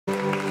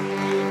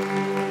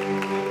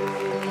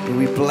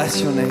We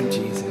bless your name,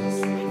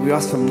 Jesus. We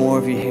ask for more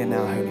of you here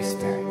now, Holy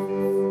Spirit.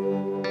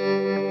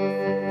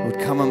 Lord,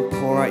 come and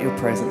pour out your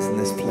presence in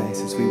this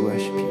place as we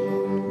worship you,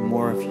 Lord.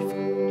 More of you.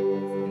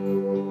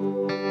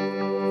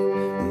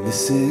 And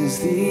this is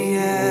the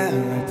air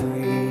I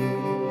breathe.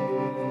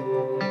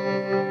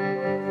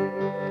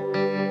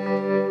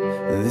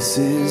 This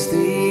is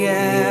the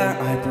air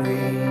I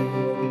breathe.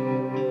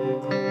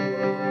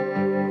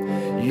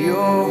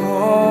 Your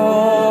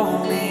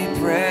holy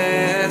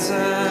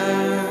presence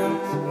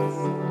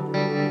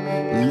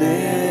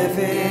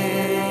living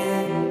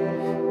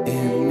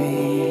in me.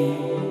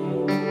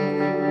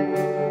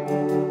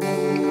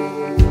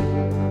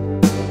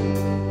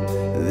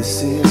 This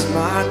is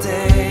my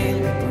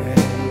daily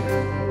bread.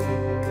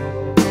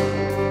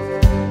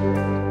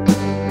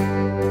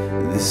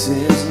 This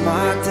is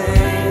my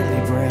daily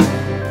bread.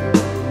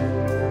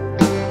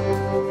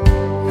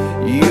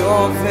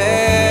 Your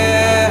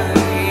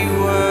very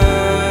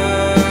word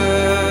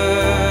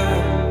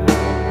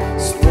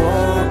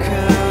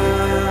spoken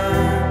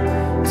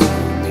to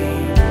me.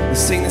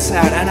 Let's sing this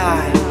out.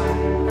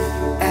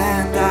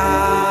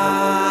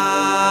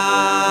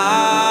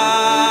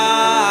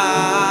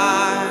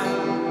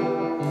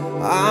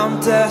 I'm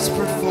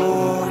desperate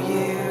for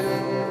you.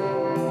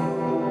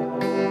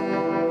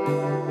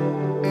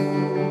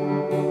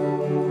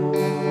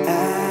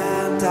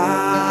 And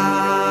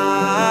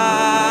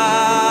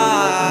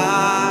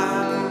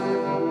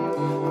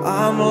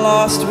I'm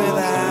lost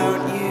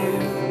without you.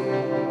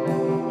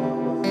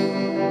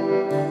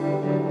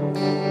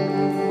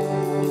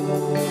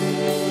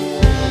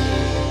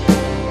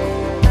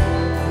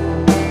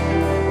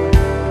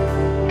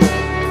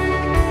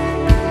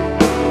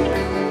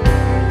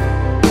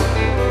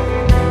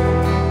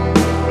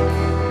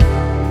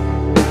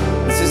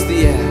 This is the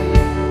air.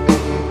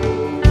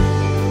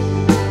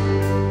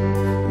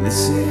 This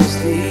is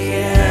the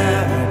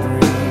air I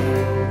breathe.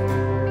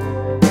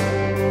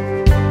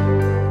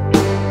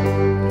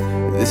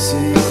 This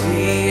is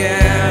the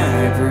air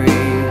I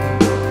breathe.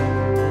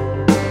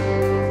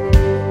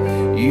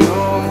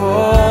 Your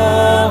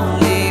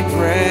holy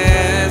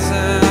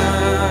presence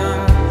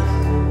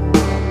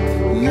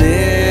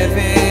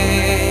living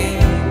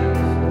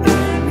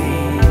in me.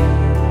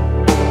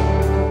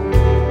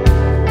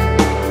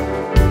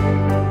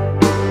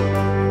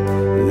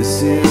 This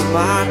is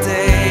my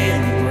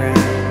daily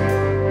bread.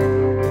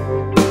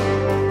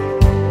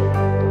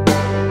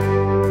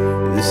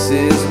 This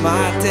is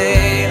my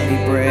daily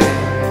bread.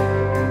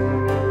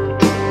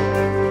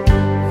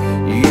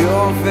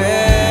 Your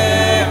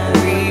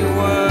very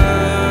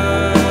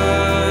word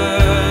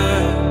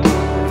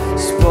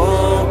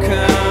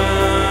spoken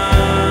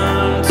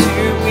to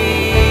me.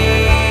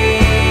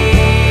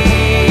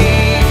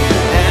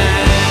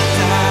 And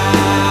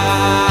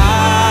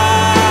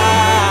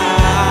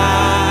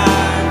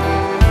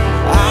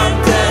I'm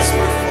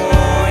desperate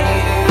for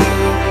you.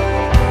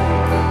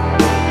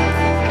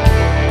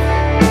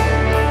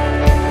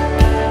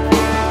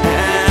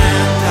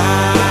 And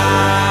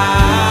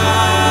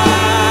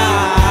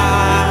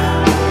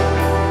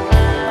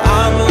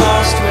I'm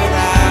lost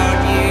without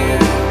you.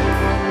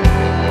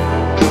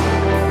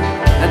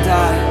 And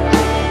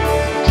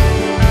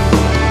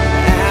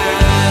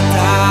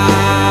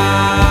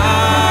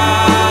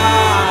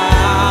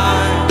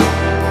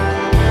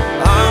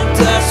I'm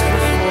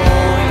desperate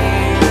for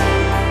you.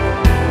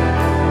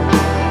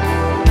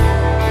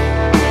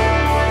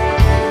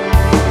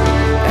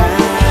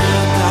 And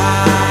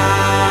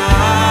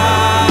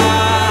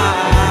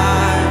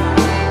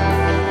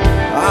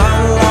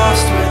I'm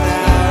lost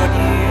without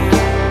you.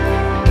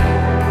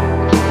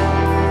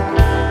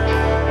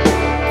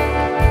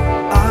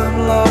 I'm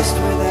lost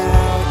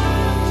without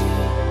you.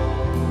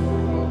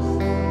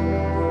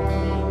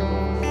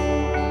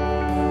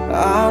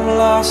 I'm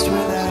lost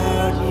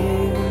without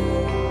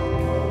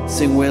you.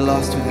 Sing, we're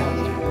lost without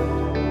you.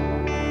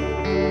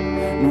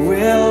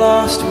 We're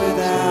lost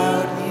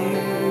without you.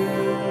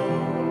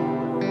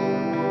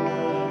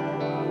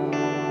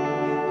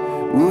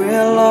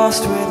 We're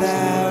lost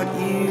without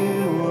you,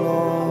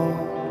 Lord.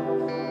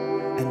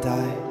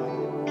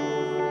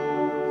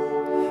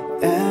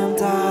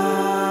 And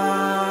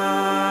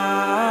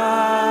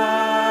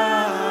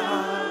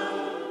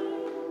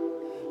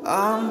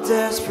I'm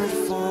desperate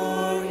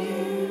for you.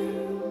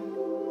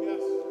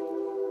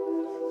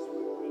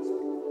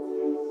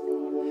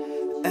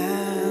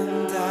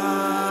 And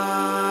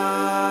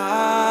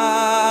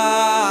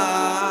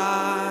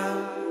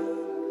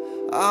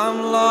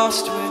I'm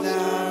lost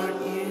without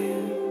you.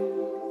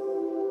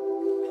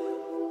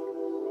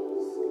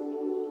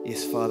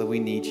 Yes, Father, we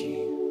need you.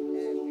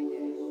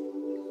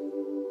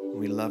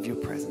 We love your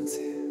presence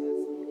here.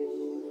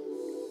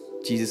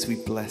 Jesus, we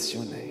bless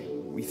your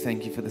name. We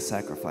thank you for the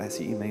sacrifice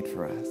that you made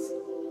for us.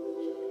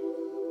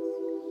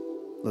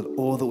 Lord,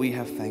 all that we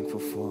have thankful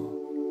for,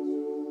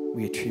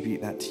 we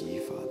attribute that to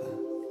you, Father.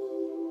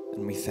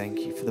 And we thank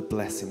you for the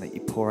blessing that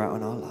you pour out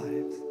on our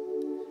lives,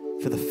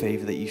 for the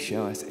favor that you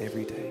show us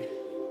every day,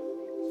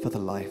 for the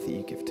life that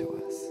you give to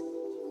us.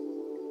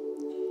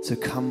 So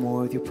come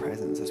more with your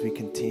presence as we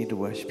continue to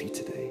worship you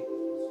today.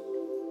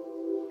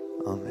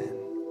 Amen.